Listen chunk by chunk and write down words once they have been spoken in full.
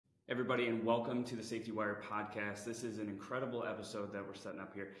Everybody, and welcome to the Safety Wire podcast. This is an incredible episode that we're setting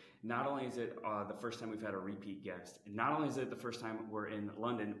up here. Not only is it the first time we've had a repeat guest, and not only is it the first time we're in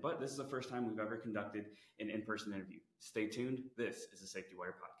London, but this is the first time we've ever conducted an in-person interview. Stay tuned. This is the Safety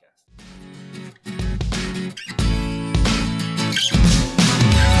Wire podcast.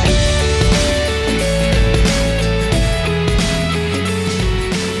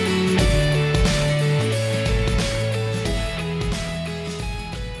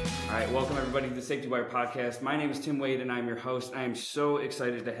 Welcome everybody to the Safety Wire podcast. My name is Tim Wade and I'm your host. I am so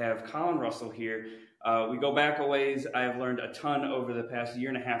excited to have Colin Russel here. We go back a ways. I have learned a ton over the past year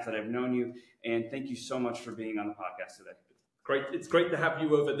and a half that I've known you, and thank you so much for being on the podcast today. Great. It's great to have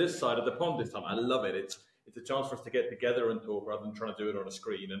you over this side of the pond this time. I love it. It's a chance for us to get together and talk rather than trying to do it on a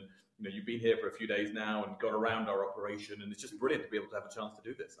screen. And you've been here for a few days now and got around our operation, and it's just brilliant to be able to have a chance to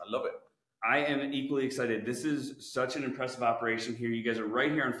do this. I love it. I am equally excited. This is such an impressive operation here. You guys are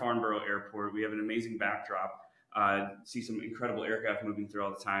right here on Farnborough Airport. We have an amazing backdrop. See some incredible aircraft moving through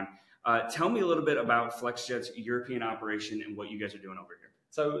all the time. Tell me a little bit about FlexJet's European operation and what you guys are doing over here.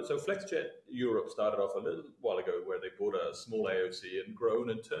 So FlexJet Europe started off a little while ago where they bought a small AOC and grown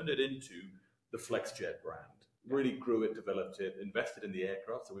and turned it into the FlexJet brand. Really grew it, developed it, invested in the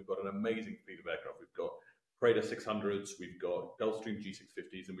aircraft. So we've got an amazing fleet of aircraft. We've got Praetor 600s, we've got Gulfstream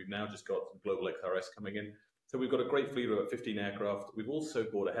G650s, and we've now just got some Global XRS coming in. So we've got a great fleet of about 15 aircraft. We've also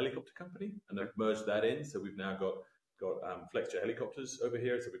bought a helicopter company and they've merged that in. So we've now got FlexJet helicopters over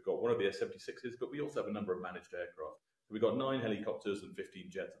here. So we've got one of the S-76s, but we also have a number of managed aircraft. So we've got 9 helicopters and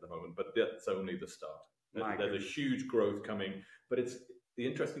 15 jets at the moment, but that's only the start. There's a huge growth coming, but the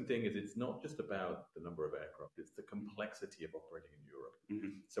interesting thing is it's not just about the number of aircraft, it's the complexity of operating in Europe.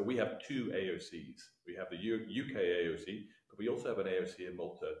 Mm-hmm. So we have 2 AOCs. We have the UK AOC, but we also have an AOC in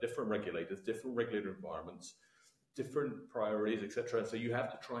Malta, different regulators, different regulatory environments, different priorities, etc. So you have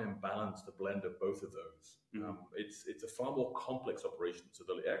to try and balance the blend of both of those. Mm-hmm. It's a far more complex operation. So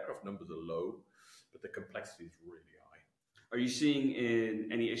the aircraft numbers are low, but the complexity is really high. Are you seeing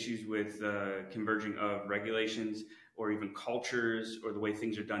any issues with converging of regulations or even cultures or the way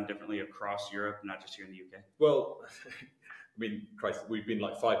things are done differently across Europe, not just here in the UK? Well, I mean, Christ, we've been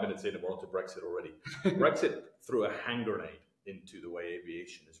like 5 minutes in and we're on to Brexit already. Brexit threw a hand grenade into the way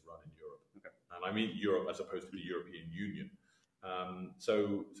aviation is run in Europe. Okay. And I mean Europe as opposed to the European Union.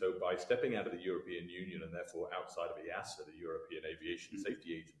 So by stepping out of the European Union and therefore outside of EASA, the European Aviation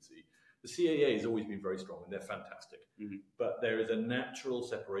Safety Agency, the CAA has always been very strong and they're fantastic. Mm-hmm. But there is a natural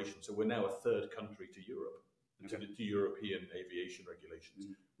separation. So we're now a third country to Europe. Okay. To European aviation regulations,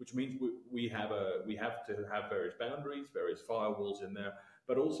 mm-hmm. which means we have to have various boundaries, various firewalls in there,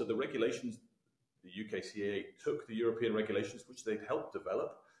 but also the regulations. The UK CAA took the European regulations, which they'd helped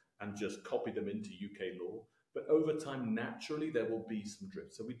develop, and just copied them into UK law. But over time, naturally, there will be some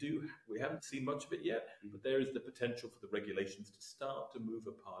drift. So we haven't seen much of it yet, mm-hmm. but there is the potential for the regulations to start to move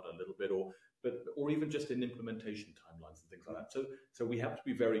apart a little bit, or even just in implementation timelines and things like that. So we have to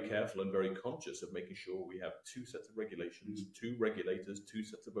be very careful and very conscious of making sure we have 2 sets of regulations, mm-hmm. 2 regulators, 2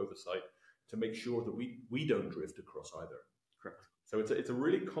 sets of oversight to make sure that we don't drift across either. Correct. So it's a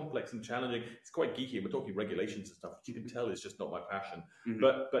really complex and challenging. It's quite geeky, and we're talking regulations and stuff, which you can tell is just not my passion. Mm-hmm.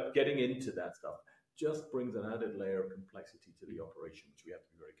 But getting into that stuff just brings an added layer of complexity to the operation, which we have to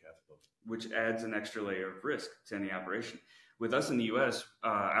be very careful of. Which adds an extra layer of risk to any operation. With us in the U.S.,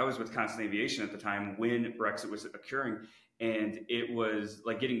 I was with Constant Aviation at the time when Brexit was occurring, and it was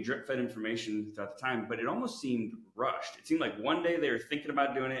like getting drip-fed information throughout the time, but it almost seemed rushed. It seemed like one day they were thinking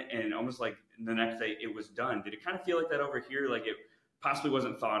about doing it, and almost like the next day it was done. Did it kind of feel like that over here, like it possibly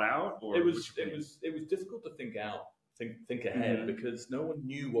wasn't thought out? Or it was difficult to think ahead, mm-hmm. because no one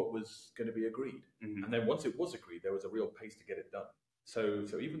knew what was going to be agreed. Mm-hmm. And then once it was agreed, there was a real pace to get it done. So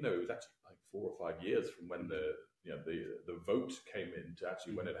even though it was actually like 4 or 5 years from when the vote came in to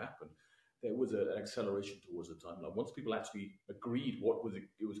actually when it happened, there was an acceleration towards the timeline. Once people actually agreed what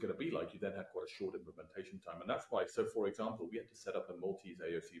it was going to be like, you then had quite a short implementation time. And that's why, so for example, we had to set up a Maltese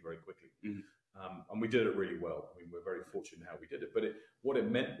AOC very quickly. Mm-hmm. And we did it really well. I mean, we're very fortunate in how we did it. But what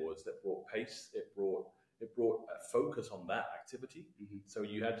it meant was that brought pace, it brought a focus on that activity. Mm-hmm. So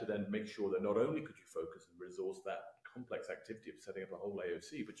you had to then make sure that not only could you focus and resource that complex activity of setting up a whole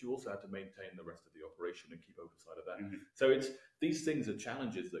AOC, but you also had to maintain the rest of the operation and keep oversight of that. Mm-hmm. So these things are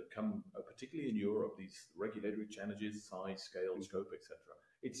challenges that come, particularly in Europe, these regulatory challenges, size, scale, mm-hmm. scope, etc.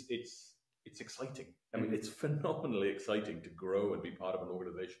 It's exciting. I mean, it's phenomenally exciting to grow and be part of an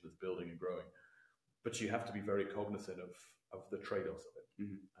organization that's building and growing. But you have to be very cognizant of the trade-offs of it.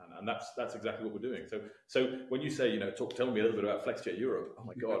 Mm-hmm. And that's exactly what we're doing. So when you say, tell me a little bit about FlexJet Europe, oh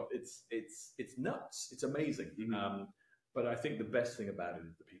my God, it's nuts. It's amazing. Mm-hmm. But I think the best thing about it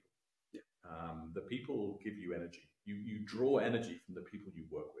is the people. the people give you energy. You draw energy from the people you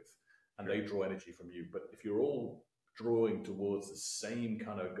work with, and they draw energy from you. But if you're all drawing towards the same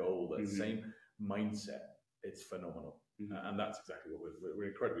kind of goal, that same mindset, it's phenomenal. And that's exactly what we're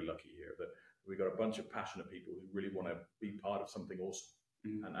incredibly lucky here, that we've got a bunch of passionate people who really want to be part of something awesome.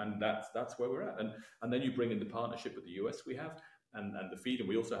 And that's where we're at. And then you bring in the partnership with the US we have, and the feed, and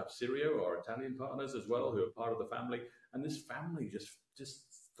we also have Sirio, our Italian partners as well, who are part of the family. And this family just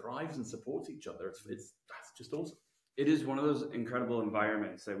thrives and supports each other. That's just awesome. It is one of those incredible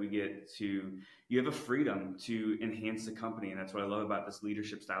environments that we get to, you have a freedom to enhance the company. And that's what I love about this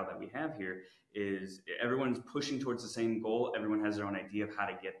leadership style that we have here, is everyone's pushing towards the same goal. Everyone has their own idea of how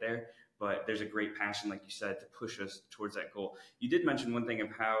to get there, but there's a great passion, like you said, to push us towards that goal. You did mention one thing of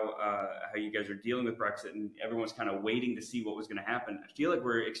how you guys are dealing with Brexit, and everyone's kind of waiting to see what was going to happen. I feel like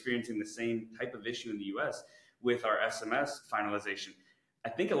we're experiencing the same type of issue in the US with our SMS finalization. I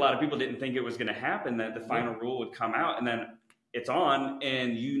think a lot of people didn't think it was going to happen, that the final rule would come out, and then it's on,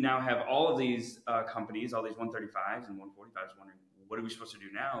 and you now have all of these companies, all these 135s and 145s wondering, what are we supposed to do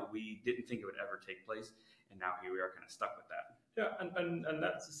now? We didn't think it would ever take place, and now here we are kind of stuck with that. Yeah, and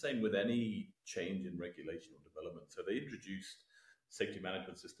that's the same with any change in regulation or development. So they introduced safety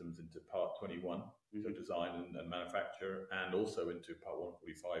management systems into Part 21, so design and manufacture, and also into Part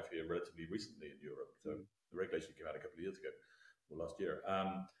 145 here relatively recently in Europe. So the regulation came out a couple of years ago, or last year,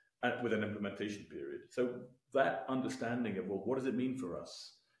 and with an implementation period. So that understanding of, well, what does it mean for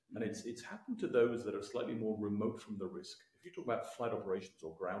us? And it's happened to those that are slightly more remote from the risk. If you talk about flight operations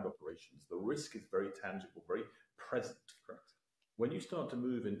or ground operations, the risk is very tangible, very present. Correct. When you start to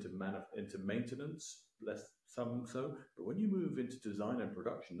move into maintenance, less some so, but when you move into design and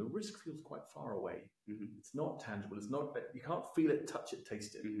production, the risk feels quite far away. It's not tangible. It's not, you can't feel it, touch it,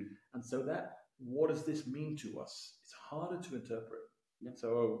 taste it. And so that, what does this mean to us? It's harder to interpret.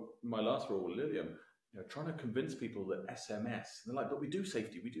 So my last role with Lilium, trying to convince people that SMS, they're like, but we do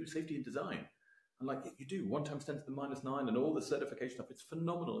safety in design. And like, yeah, you do, 1 times 10 to the -9 and all the certification stuff, it's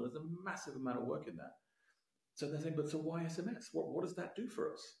phenomenal. There's a massive amount of work in that. So they're saying, but so why SMS? What does that do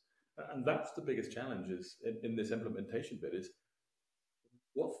for us? And that's the biggest challenge is in this implementation bit is,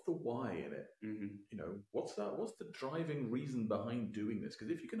 what's the why in it? What's the driving reason behind doing this?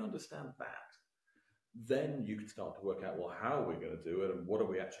 Because if you can understand that, then you can start to work out, well, how are we going to do it, and what are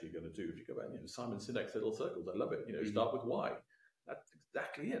we actually going to do? If you go back, Simon Sinek's little circles, I love it. Start with why. That's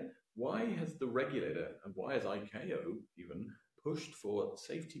exactly it. Why has the regulator and why has ICAO even pushed for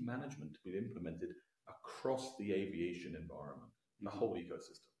safety management to be implemented across the aviation environment, the whole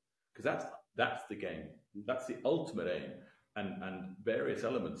ecosystem? Because that's the game. That's the ultimate aim. And various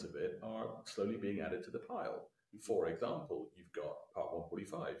elements of it are slowly being added to the pile. For example, you've got Part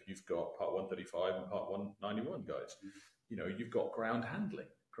 145, you've got Part 135 and Part 191 guys. You've got ground handling,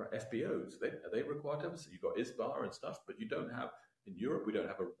 FBOs. They require to have, so you've got ISBAR and stuff, but you don't have, in Europe, we don't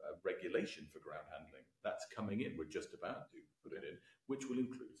have a regulation for ground handling. That's coming in. We're just about to put it in, which will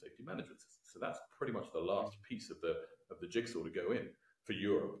include safety management systems. So that's pretty much the last piece of the jigsaw to go in for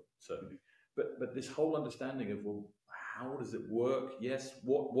Europe, certainly. But this whole understanding of, well, how does it work? Yes.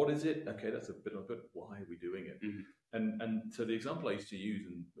 What is it? Okay, that's a bit of it. Why are we doing it? And so the example I used to use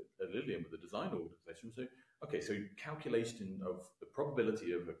at Lilium with the design organization was, okay, so calculation of the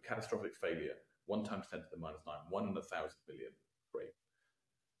probability of a catastrophic failure, 1 times 10 to the -9, 1 in 1,000 billion. Great.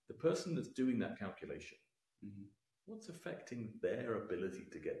 The person that's doing that calculation, what's affecting their ability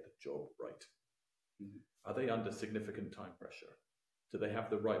to get the job right? Are they under significant time pressure? Do they have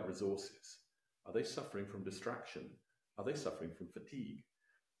the right resources? Are they suffering from distraction? Are they suffering from fatigue?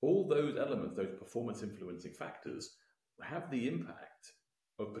 All those elements, those performance influencing factors, have the impact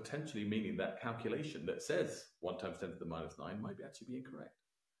of potentially meaning that calculation that says 1 times 10 to the -9 might actually be incorrect.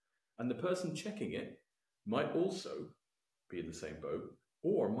 And the person checking it might also be in the same boat,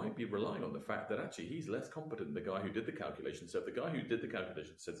 or might be relying on the fact that actually he's less competent than the guy who did the calculation. So if the guy who did the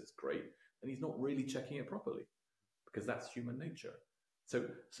calculation says it's great, then he's not really checking it properly, because that's human nature.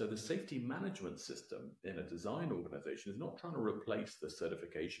 So the safety management system in a design organization is not trying to replace the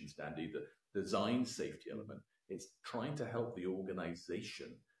certification standard, the design safety element. It's trying to help the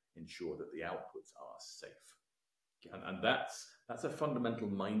organization ensure that the outputs are safe. And that's a fundamental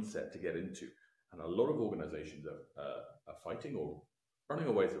mindset to get into. And a lot of organizations are fighting or running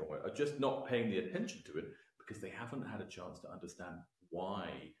away the wrong way, are just not paying the attention to it because they haven't had a chance to understand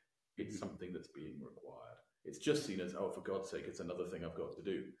why it's something that's being required. It's just seen as, oh, for God's sake, it's another thing I've got to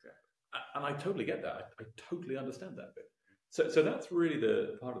do. And I totally get that. I totally understand that bit. So that's really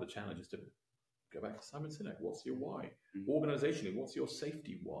the part of the challenge, is to go back to Simon Sinek. What's your why? Organizationally, what's your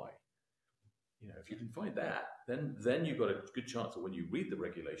safety why? if you can find that, then you've got a good chance that when you read the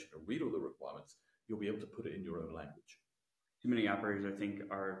regulation or read all the requirements, you'll be able to put it in your own language. Too many operators, I think,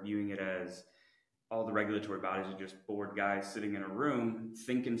 are viewing it as all the regulatory bodies are just bored guys sitting in a room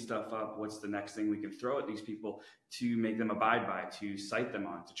thinking stuff up. What's the next thing we can throw at these people to make them abide by, to cite them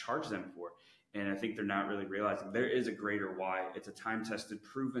on, to charge them for? And I think they're not really realizing there is a greater why. It's a time-tested,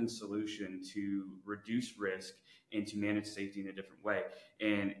 proven solution to reduce risk and to manage safety in a different way.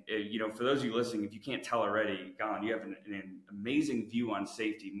 And, for those of you listening, if you can't tell already, Colin, you have an amazing view on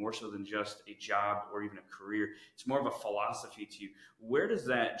safety, more so than just a job or even a career. It's more of a philosophy to you. Where does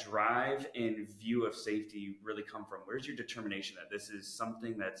that drive and view of safety really come from? Where's your determination that this is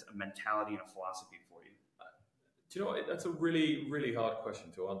something that's a mentality and a philosophy for you? Do you know what? That's a really, really hard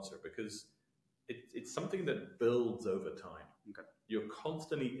question to answer, because it's something that builds over time. Okay. You're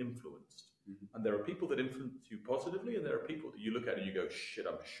constantly influenced. Mm-hmm. And there are people that influence you positively, and there are people that you look at and you go, shit,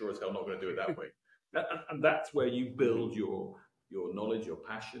 I'm sure as hell not going to do it that way. And that's where you build your knowledge, your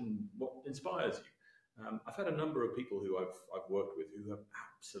passion, what inspires you. I've had a number of people who I've worked with who have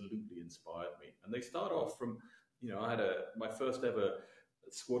absolutely inspired me. And they start off from, I had my first ever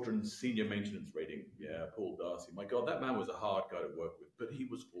squadron senior maintenance rating. Yeah, Paul Darcy. My God, that man was a hard guy to work with, but he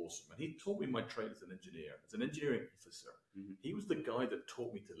was awesome. And he taught me my trade as an engineer, as an engineering officer. Mm-hmm. He was the guy that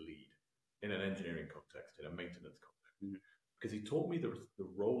taught me to lead in an engineering context, in a maintenance context, because he taught me the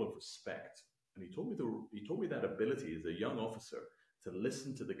role of respect. And he taught me that ability as a young officer to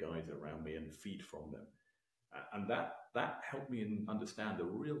listen to the guys around me and feed from them. And that helped me understand the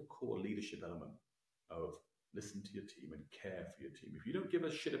real core leadership element of listen to your team and care for your team. If you don't give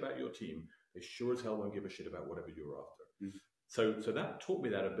a shit about your team, they sure as hell won't give a shit about whatever you're after. Mm-hmm. So that taught me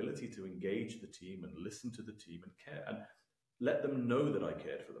that ability to engage the team and listen to the team and care and let them know that I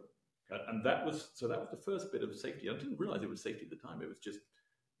cared for them. And that was the first bit of safety. I didn't realize it was safety at the time. It was just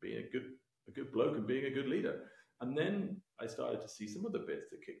being a good bloke and being a good leader. And then I started to see some of the bits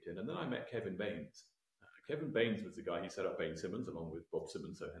that kicked in. And then I met Kevin Baines. Kevin Baines was the guy, he set up Bain Simmons along with Bob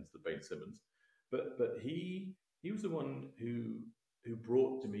Simmons, so hence the Bain Simmons. But he was the one who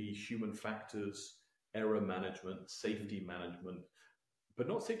brought to me human factors, error management, safety management, but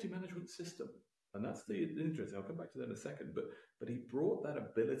not safety management system. And that's the interesting. I'll come back to that in a second. But he brought that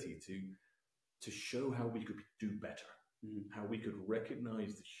ability to show how we could do better, how we could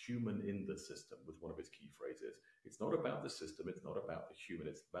recognize the human in the system was one of his key phrases. It's not about the system. It's not about the human.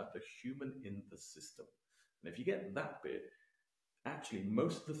 It's about the human in the system. And if you get that bit, actually,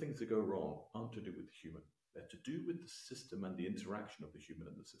 most of the things that go wrong aren't to do with the human. They're to do with the system and the interaction of the human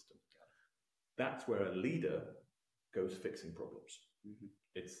and the system. That's where a leader goes fixing problems. Mm-hmm.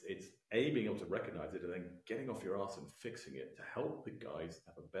 It's being able to recognize it and then getting off your ass and fixing it to help the guys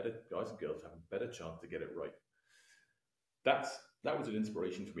and girls have a better chance to get it right. That was an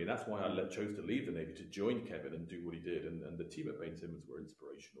inspiration for me. That's why I chose to leave the Navy to join Kevin and do what he did. And the team at Bain Simmons were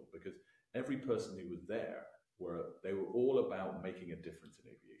inspirational because every person who was there they were all about making a difference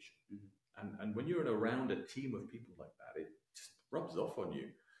in aviation. Mm-hmm. And when you're around a team of people like that, it just rubs off on you.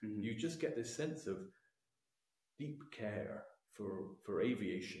 Mm-hmm. You just get this sense of deep care for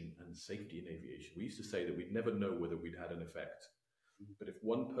aviation and safety in aviation. We used to say that we'd never know whether we'd had an effect. Mm-hmm. But if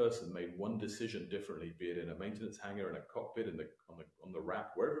one person made one decision differently, be it in a maintenance hangar, in a cockpit, on the ramp,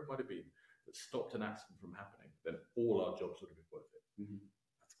 wherever it might have been, that stopped an accident from happening, then all our jobs would have been worth it. Mm-hmm.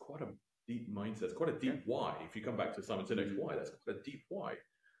 That's quite a deep mindset. It's quite a deep why. If you come back to Simon Sinek's why, that's quite a deep why.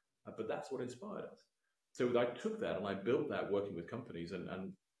 But that's what inspired us. So I took that and I built that working with companies,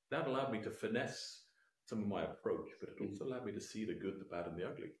 and that allowed me to finesse some of my approach, but it also allowed me to see the good, the bad, and the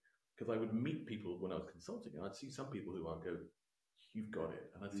ugly. Because I would meet people when I was consulting, and I'd see some people who I'd go, you've got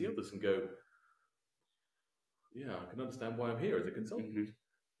it. And I'd see others and go, yeah, I can understand why I'm here as a consultant.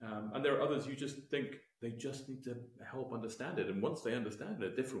 Mm-hmm. And there are others you just think they just need to help understand it. And once they understand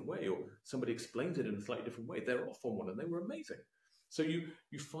it a different way, or somebody explains it in a slightly different way, they're off on one, and they were amazing. So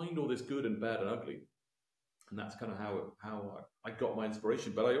you find all this good and bad and ugly. And that's kind of how I got my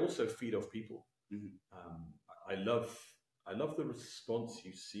inspiration. But I also feed off people. Mm-hmm. I love the response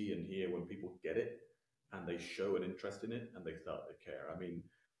you see and hear when people get it and they show an interest in it and they start to care. I mean,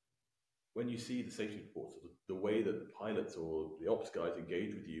 when you see the safety reports, the way that the pilots or the ops guys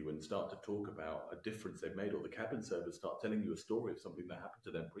engage with you and start to talk about a difference they've made, or the cabin servers start telling you a story of something that happened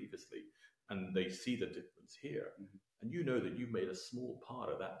to them previously, and they see the difference here, mm-hmm. and you know that you've made a small part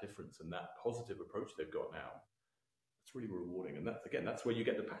of that difference and that positive approach they've got now, it's really rewarding. And that's where you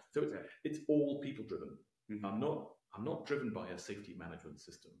get the passion. So it's all people driven. Mm-hmm. I'm not driven by a safety management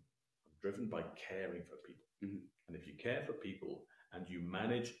system. I'm driven by caring for people. Mm-hmm. And if you care for people and you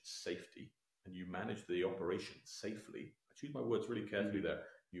manage safety and you manage the operation safely, I choose my words really carefully there.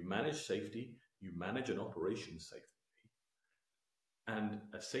 You manage safety, you manage an operation safely. And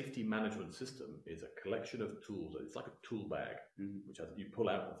a safety management system is a collection of tools. It's like a tool bag, which you pull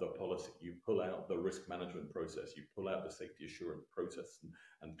out the policy, you pull out the risk management process, you pull out the safety assurance process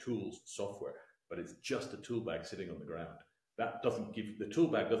and tools, software. But it's just a tool bag sitting on the ground. That doesn't give the tool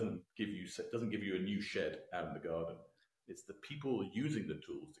bag doesn't give you a new shed out in the garden. It's the people using the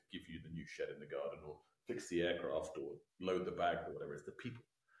tools that give you the new shed in the garden, or fix the aircraft, or load the bag, or whatever. It's the people,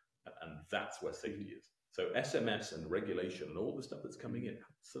 and that's where safety is. So SMS and regulation and all the stuff that's coming in,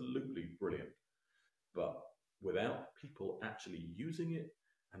 absolutely brilliant. But without people actually using it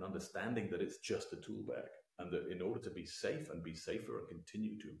and understanding that it's just a tool bag, and that in order to be safe and be safer and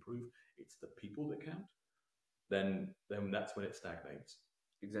continue to improve, it's the people that count, then that's when it stagnates.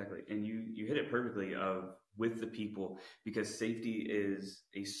 Exactly. And you hit it perfectly with the people, because safety is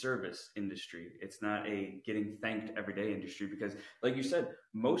a service industry. It's not a getting thanked every day industry, because like you said,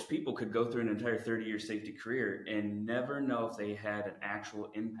 most people could go through an entire 30-year safety career and never know if they had an actual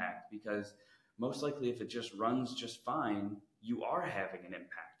impact, because most likely if it just runs just fine, you are having an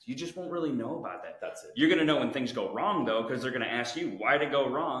impact. You just won't really know about that. That's it. You're going to know when things go wrong, though, because they're going to ask you why did it go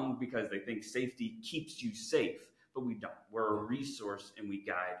wrong, because they think safety keeps you safe. But we don't. We're a resource, and we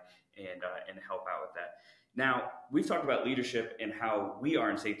guide and help out with that. Now, we've talked about leadership and how we are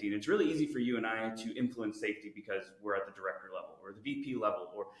in safety, and it's really easy for you and I to influence safety because we're at the director level or the VP level,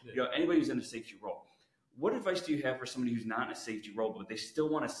 or anybody who's in a safety role. What advice do you have for somebody who's not in a safety role, but they still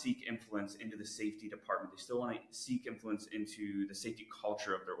want to seek influence into the safety department? They still want to seek influence into the safety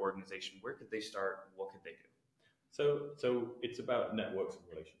culture of their organization. Where could they start? What could they do? So it's about networks and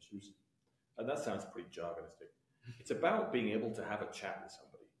relationships, and that sounds pretty jargonistic. It's about being able to have a chat with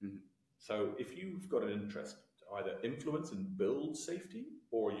somebody. Mm-hmm. So if you've got an interest to either influence and build safety,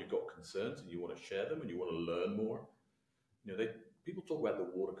 or you've got concerns and you want to share them and you want to learn more, people talk about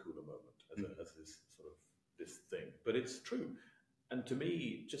the water cooler moment as this sort of this thing, but it's true. And to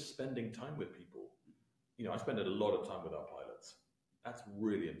me, just spending time with people, I spend a lot of time with our pilots. That's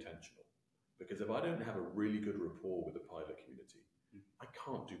really intentional, because if I don't have a really good rapport with the pilot community, I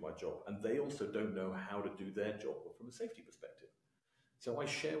can't do my job, and they also don't know how to do their job from a safety perspective. So I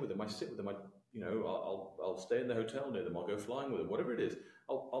share with them, I sit with them, I'll stay in the hotel near them, I'll go flying with them, whatever it is.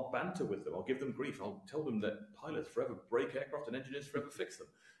 I'll banter with them, I'll give them grief, I'll tell them that pilots forever break aircraft and engineers forever fix them.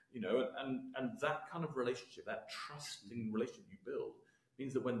 And that kind of relationship, that trusting relationship you build,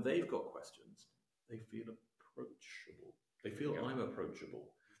 means that when they've got questions, they feel approachable. They feel I'm approachable.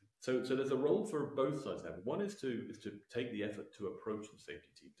 So there's a role for both sides now. One is to take the effort to approach the safety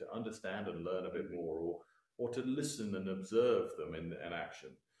team, to understand and learn a bit more, or to listen and observe them in action.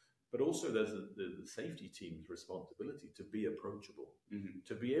 But also there's the safety team's responsibility to be approachable,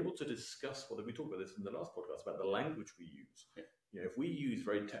 to be able to discuss, we talked about this in the last podcast, about the language we use. Yeah. If we use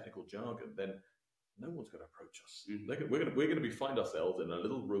very technical jargon, then no one's going to approach us. We're going to find ourselves in a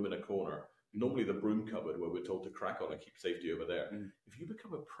little room in a corner, normally the broom cupboard, where we're told to crack on and keep safety over there. If you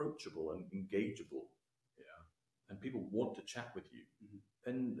become approachable and engageable, and people want to chat with you,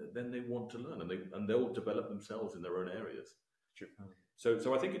 then they want to learn, and they'll develop themselves in their own areas. Sure.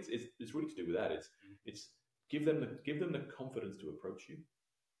 So I think it's really to do with that. It's give them the confidence to approach you,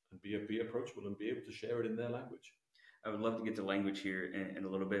 and be approachable, and be able to share it in their language. I would love to get to language here in a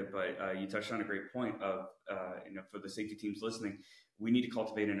little bit, but you touched on a great point of, for the safety teams listening, we need to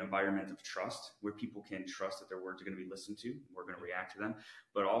cultivate an environment of trust where people can trust that their words are going to be listened to. We're going to react to them,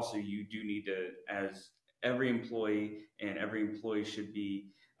 but also you do need to, as every employee should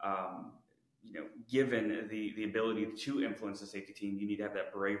be, given the ability to influence the safety team, you need to have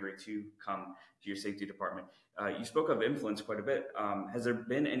that bravery to come to your safety department. You spoke of influence quite a bit. Has there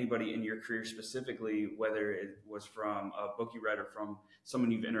been anybody in your career specifically, whether it was from a book you read or from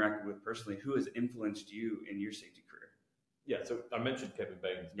someone you've interacted with personally, who has influenced you in your safety career? Yeah, so I mentioned Kevin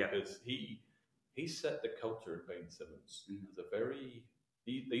Baines because he set the culture at Baines Simmons as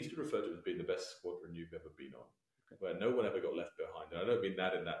they used to refer to it as being the best squadron you've ever been on, where no one ever got left behind. And I don't mean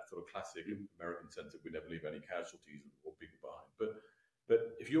that in that sort of classic American sense that we never leave any casualties or people behind.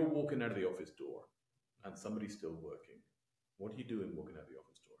 But if you're walking out of the office door and somebody's still working, what are you doing walking out of the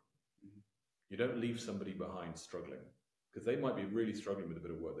office door? You don't leave somebody behind struggling, because they might be really struggling with a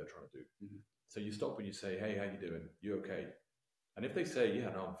bit of work they're trying to do. So you stop and you say, hey, how you doing? You okay? And if they say, yeah,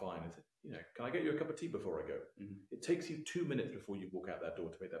 no, I'm fine, I say, can I get you a cup of tea before I go? It takes you 2 minutes before you walk out that door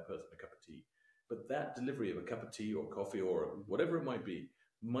to make that person a cup of tea. But that delivery of a cup of tea or coffee or whatever it might be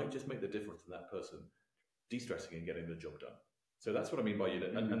might just make the difference in that person de-stressing and getting the job done. So that's what I mean by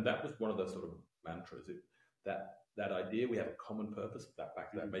unit. And that was one of the sort of mantras, that idea we have a common purpose,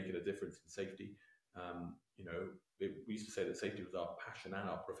 back to that making a difference in safety. You know, we used to say that safety was our passion and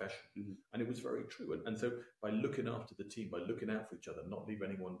our profession, Mm-hmm. and it was very true. And so by looking after the team, by looking out for each other, not leaving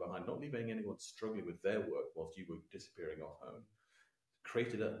anyone behind, not leaving anyone struggling with their work whilst you were disappearing off home,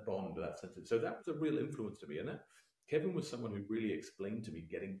 created that bond, that sense of, so that was a real influence to me. And that Kevin was someone who really explained to me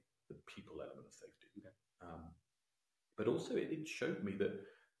getting the people element of safety. Okay. But also it showed me that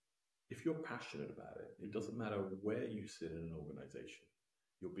if you're passionate about it, it doesn't matter where you sit in an organization.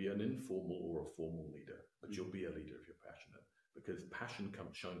 You'll be an informal or a formal leader, but you'll be a leader if you're passionate, because passion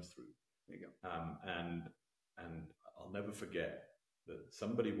shines through. There you go. And I'll never forget that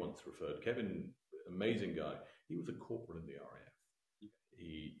somebody once referred, Kevin, amazing guy, he was a corporal in the RAF.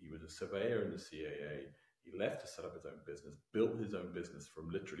 He was a surveyor in the CAA. He left to set up his own business, built his own business from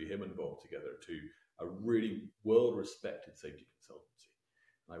literally him and Bob together to a really well-respected safety consultancy.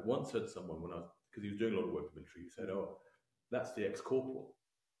 And I once heard someone, because he was doing a lot of work with the military, he said, "Oh, that's the ex-corporal."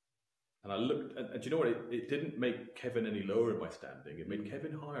 And I looked, and do you know what? It didn't make Kevin any lower in my standing. It made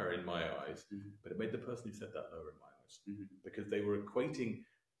Kevin higher in my eyes, but it made the person who said that lower in my eyes, because they were equating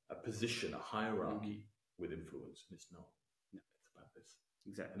a position, a hierarchy, with influence, and it's not. No, it's about this.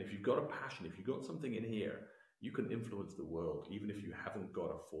 Exactly. And if you've got a passion, if you've got something in here, you can influence the world, even if you haven't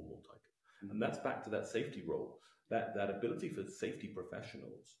got a formal title. And that's back to that safety role, that ability for safety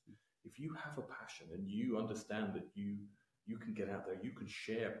professionals. If you have a passion and you understand that you can get out there, you can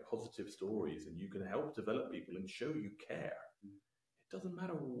share positive stories, and you can help develop people and show you care. It doesn't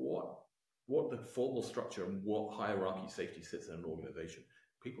matter what the formal structure and what hierarchy safety sits in an organization.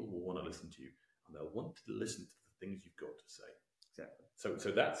 People will want to listen to you, and they'll want to listen to the things you've got to say. Exactly.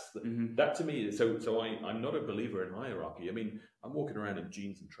 So that's that to me. So I'm not a believer in hierarchy. I mean, I'm walking around in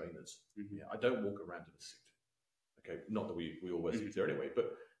jeans and trainers. Yeah, I don't walk around in a suit. Okay, not that we all wear suits there anyway,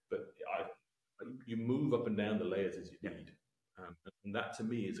 but you move up and down the layers as you need, and that to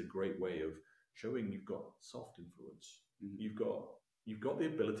me is a great way of showing you've got soft influence. You've got the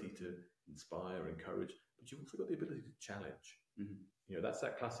ability to inspire, encourage, but you've also got the ability to challenge. You know, that's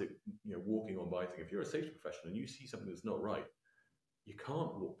that classic, walking on by thing. If you're a safety professional and you see something that's not right, you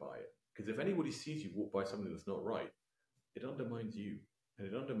can't walk by it, because if anybody sees you walk by something that's not right, it undermines you, and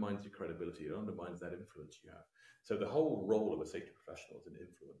it undermines your credibility. It undermines that influence you have. So the whole role of a safety professional is an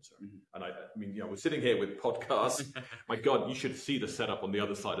influencer. And I mean, we're sitting here with podcasts. My God, you should see the setup on the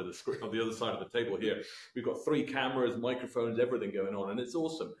other side of the screen, on the other side of the table here. We've got 3 cameras, microphones, everything going on, and it's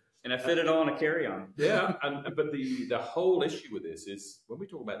awesome. And I fit it all in a carry-on. Yeah, but the whole issue with this is when we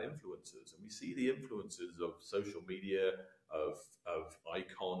talk about influencers, and we see the influences of social media, of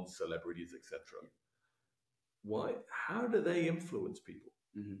icons, celebrities, etc. Why? How do they influence people?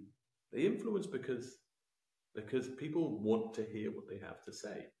 They influence because people want to hear what they have to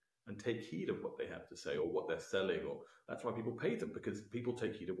say and take heed of what they have to say or what they're selling, or that's why people pay them, because people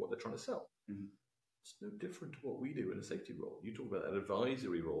take heed of what they're trying to sell. It's no different to what we do in a safety role. You talk about that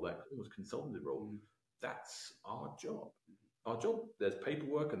advisory role, that almost consultative role. That's our job. Our job, there's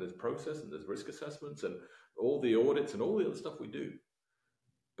paperwork and there's process and there's risk assessments and all the audits and all the other stuff we do.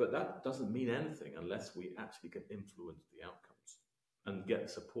 But that doesn't mean anything unless we actually can influence the outcomes and get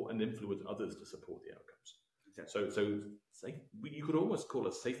support and influence others to support the outcomes. Exactly. So you could almost call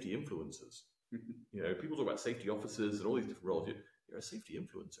us safety influencers. People talk about safety officers and all these different roles. You're a safety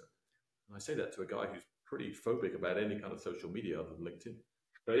influencer. And I say that to a guy who's pretty phobic about any kind of social media other than LinkedIn.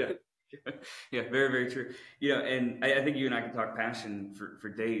 So yeah. Yeah, very, very true. And I think you and I can talk passion for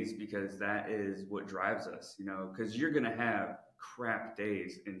days, because that is what drives us, because you're going to have crap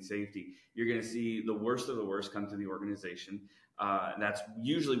days in safety. You're going to see the worst of the worst come to the organization. That's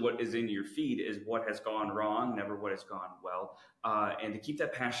usually what is in your feed, is what has gone wrong, never what has gone well. And to keep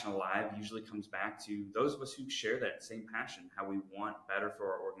that passion alive usually comes back to those of us who share that same passion, how we want better for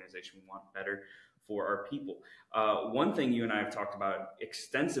our organization, we want better for our people. One thing you and I have talked about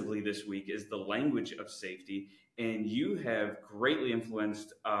extensively this week is the language of safety, and you have greatly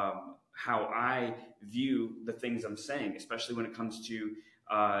influenced how I view the things I'm saying, especially when it comes to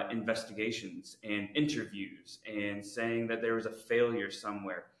investigations and interviews and saying that there was a failure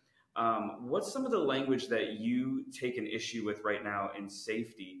somewhere. What's some of the language that you take an issue with right now in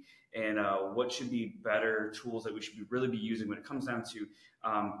safety, and what should be better tools that we should really be using when it comes down to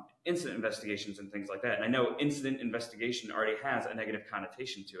incident investigations and things like that? And I know incident investigation already has a negative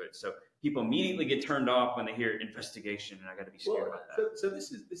connotation to it, so people immediately get turned off when they hear investigation, and I got to be scared about that. So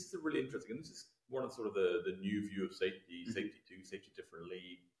this is a really interesting, and this is one of sort of the new view of safety, safety 2, safety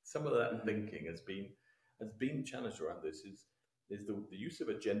differently. Some of that thinking has been challenged around this. Is the use of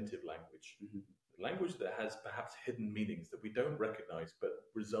agentive language, language that has perhaps hidden meanings that we don't recognize but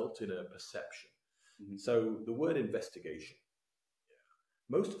result in a perception. So the word investigation,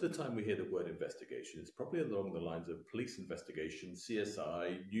 most of the time we hear the word investigation, it's probably along the lines of police investigation,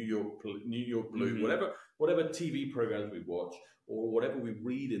 CSI, New York Blue, whatever TV programs we watch or whatever we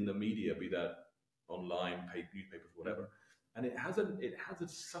read in the media, be that online, paid newspapers, whatever. And it has a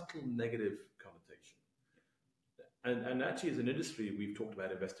subtle negative connotation. And actually, as an industry, we've talked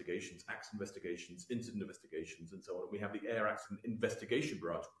about investigations, accident investigations, incident investigations, and so on. We have the Air Accident Investigation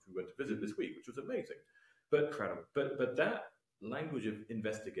Branch, which we went to visit this week, which was amazing. But Incredible. But that language of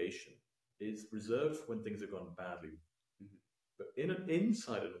investigation is reserved for when things have gone badly. But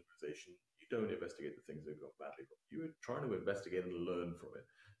inside an organization, you don't investigate the things that have gone badly. You're trying to investigate and learn from it.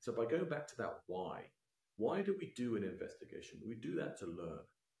 So by going back to that why do we do an investigation? We do that to learn.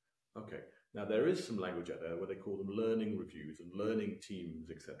 Okay. Now, there is some language out there where they call them learning reviews and learning teams,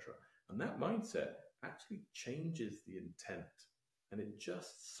 etc. And that mindset actually changes the intent, and it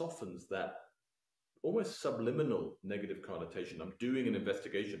just softens that almost subliminal negative connotation. I'm doing an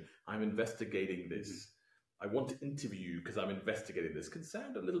investigation. I'm investigating this. I want to interview you because I'm investigating this. Can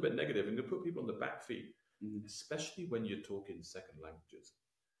sound a little bit negative and can put people on the back feet, especially when you're talking second languages.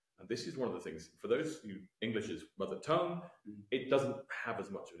 And this is one of the things, for those who English is mother tongue, it doesn't have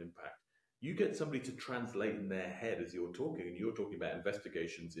as much of an impact. You get somebody to translate in their head as you're talking, and you're talking about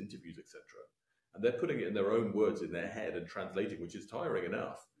investigations, interviews, etc. And they're putting it in their own words in their head and translating, which is tiring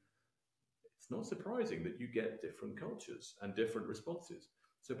enough. It's not surprising that you get different cultures and different responses.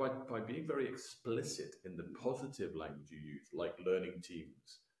 So by being very explicit in the positive language you use, like learning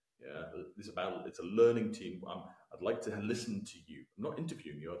teams, it's a learning team. I'd like to listen to you. I'm not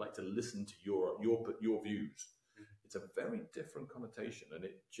interviewing you. I'd like to listen to your views. It's a very different connotation, and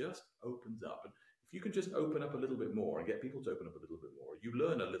it just opens up. And if you can just open up a little bit more and get people to open up a little bit more, you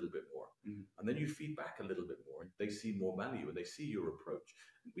learn a little bit more, and then you feed back a little bit more, and they see more value and they see your approach.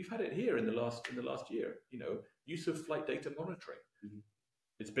 We've had it here in the last year. Use of flight data monitoring.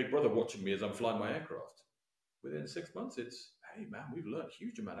 It's Big Brother watching me as I'm flying my aircraft. Within 6 months, it's, hey man, we've learned a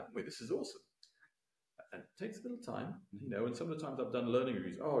huge amount, haven't we? This is awesome. And it takes a little time, and some of the times I've done learning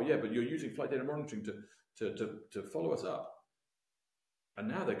reviews. Oh yeah, but you're using flight data monitoring to follow us up. And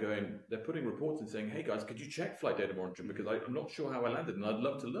now they're putting reports and saying, hey guys, could you check flight data monitoring? Because I'm not sure how I landed and I'd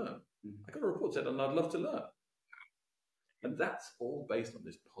love to learn. I got a report said, and I'd love to learn. And that's all based on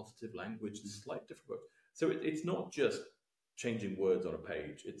this positive language, slight different words. So it's not just changing words on a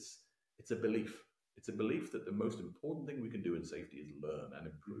page. It's a belief. It's a belief that the most important thing we can do in safety is learn and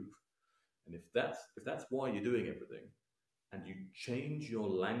improve. And if that's why you're doing everything, and you change your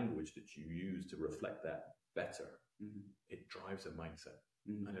language that you use to reflect that better, it drives a mindset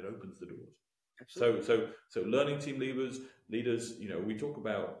and it opens the doors. Absolutely. So learning team leaders, we talk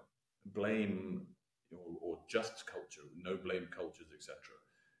about blame or just culture, no blame cultures, etc.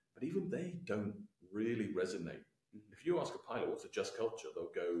 But even they don't really resonate. If you ask a pilot what's a just culture,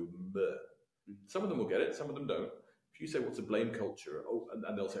 they'll go, bleh. Some of them will get it, some of them don't. If you say what's a blame culture,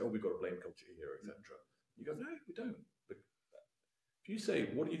 and they'll say, oh, we've got a blame culture here, etc. You go, no, we don't. But if you say,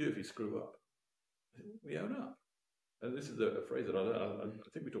 what do you do if you screw up? We own up. And this is a phrase that I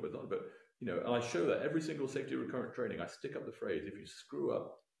think we talk about, but and I show that every single safety recurrent training. I stick up the phrase, if you screw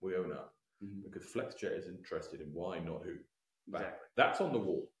up, we own up. Because FlexJet is interested in why, not who. Exactly. That's on the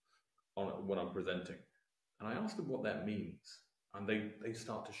wall when I'm presenting. And I ask them what that means. And they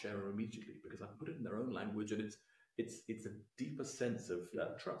start to share it immediately because I put it in their own language, and it's a deeper sense of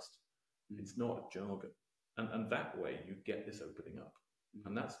trust. It's not jargon. And that way you get this opening up.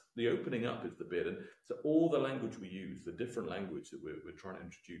 And that's the opening up is the bit. And so all the language we use, the different language that we're trying to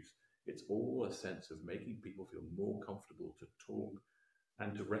introduce, it's all a sense of making people feel more comfortable to talk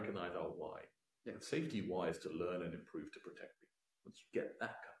and to recognize our why. Yeah. Safety why is to learn and improve to protect people. Once you get that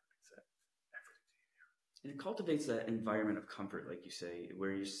kind of mindset, everything's easier. And it cultivates that environment of comfort, like you say,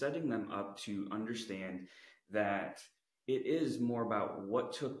 where you're setting them up to understand that it is more about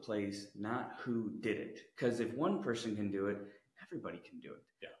what took place, not who did it. Because if one person can do it, everybody can do it.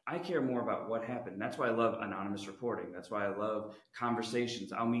 Yeah. I care more about what happened. That's why I love anonymous reporting. That's why I love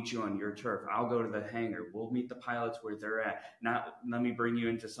conversations. I'll meet you on your turf. I'll go to the hangar. We'll meet the pilots where they're at. Not let me bring you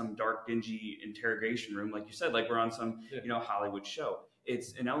into some dark, dingy interrogation room, like you said, like we're on some Hollywood show.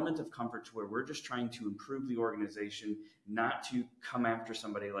 It's an element of comfort to where we're just trying to improve the organization, not to come after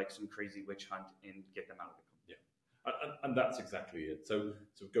somebody like some crazy witch hunt and get them out of the company. Yeah, and that's exactly it. So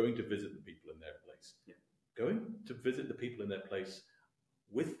going to visit the people in their place. Yeah. Going to visit the people in their place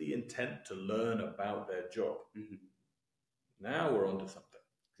with the intent to learn about their job. Now we're onto something.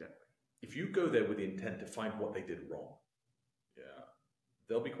 Exactly. If you go there with the intent to find what they did wrong,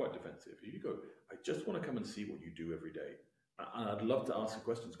 they'll be quite defensive. If you go, I just want to come and see what you do every day. And I'd love to ask you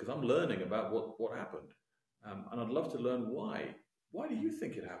questions because I'm learning about what happened. And I'd love to learn why why do you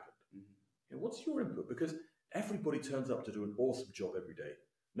think it happened? You know, what's your input? Because everybody turns up to do an awesome job every day.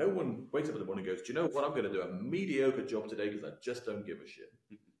 No one wakes up in the morning and goes, do you know what, I'm going to do a mediocre job today because I just don't give a shit.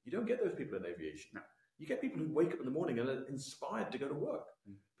 You don't get those people in aviation. No. You get people who wake up in the morning and are inspired to go to work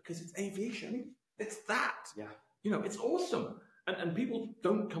because it's aviation. I mean, it's that. Yeah. You know, it's awesome. And people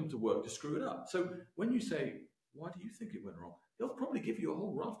don't come to work to screw it up. So when you say, why do you think it went wrong? They'll probably give you a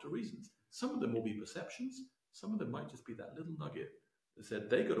whole raft of reasons. Some of them will be perceptions. Some of them might just be that little nugget that said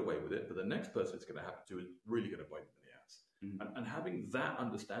they got away with it, but the next person it's going to happen to is really going to bite them in the ass. And having that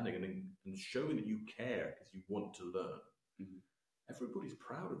understanding and showing that you care because you want to learn. Everybody's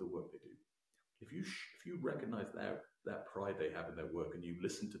proud of the work they do. If you recognize that pride they have in their work and you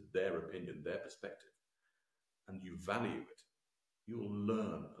listen to their opinion, their perspective, and you value it, you'll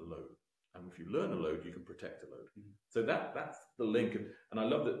learn a load. And if you learn a load, you can protect a load. So that's the link. And I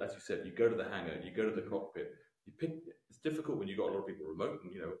love that, as you said, you go to the hangar, you go to the cockpit, you pick. It's difficult when you've got a lot of people remote,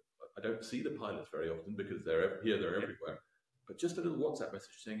 and you know, I don't see the pilots very often because they're here, they're everywhere. But just a little WhatsApp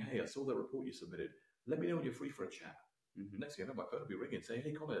message saying, hey, I saw that report you submitted. Let me know when you're free for a chat. Next thing I know, my phone will be ringing saying,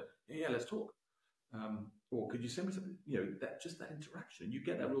 hey, Colin, yeah, let's talk. Or could you send me something? You know, just that interaction. You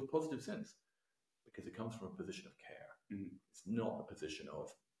get that real positive sense because it comes from a position of care. It's not a position of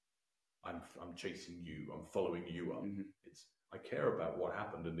I'm chasing you, I'm following you up. It's I care about what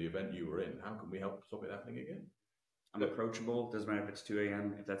happened in the event you were in. How can we help stop it happening again? I'm approachable. Doesn't matter if it's 2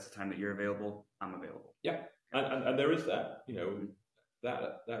 a.m. If that's the time that you're available, I'm available. Yeah, and there is that, you know,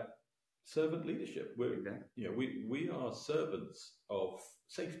 that servant leadership. You know, we are servants of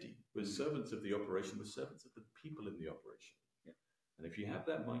safety. We're servants of the operation. We're servants of the people in the operation. And if you have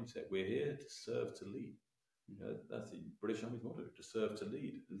that mindset, we're here to serve, to lead. You know, that's the British Army's motto: to serve, to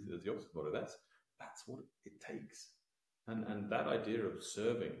lead. Is the opposite motto. That's what it takes. And that idea of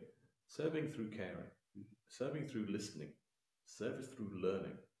serving through caring, serving through listening, service through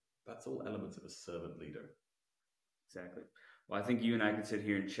learning. That's all elements of a servant leader. Exactly. Well, I think you and I could sit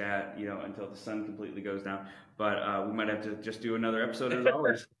here and chat, you know, until the sun completely goes down. But we might have to just do another episode as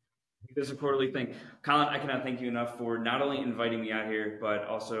always. This is a quarterly thing. Colin, I cannot thank you enough for not only inviting me out here, but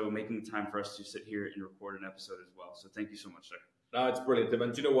also making the time for us to sit here and record an episode as well. So thank you so much, sir. No, it's brilliant.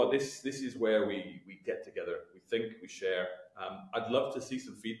 And do you know what? This is where we get together. We think, we share. I'd love to see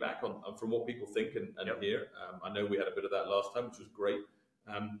some feedback on from what people think and hear. I know we had a bit of that last time, which was great.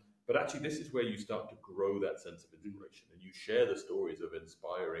 But actually, this is where you start to grow that sense of inspiration, and you share the stories of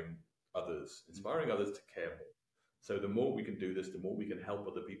inspiring others to care more. So the more we can do this, the more we can help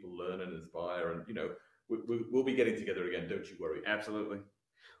other people learn and inspire. And, you know, we'll be getting together again. Don't you worry. Absolutely.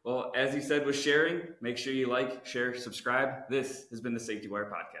 Well, as he said with sharing, make sure you like, share, subscribe. This has been the Safety Wire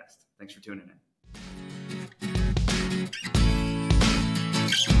Podcast. Thanks for tuning in.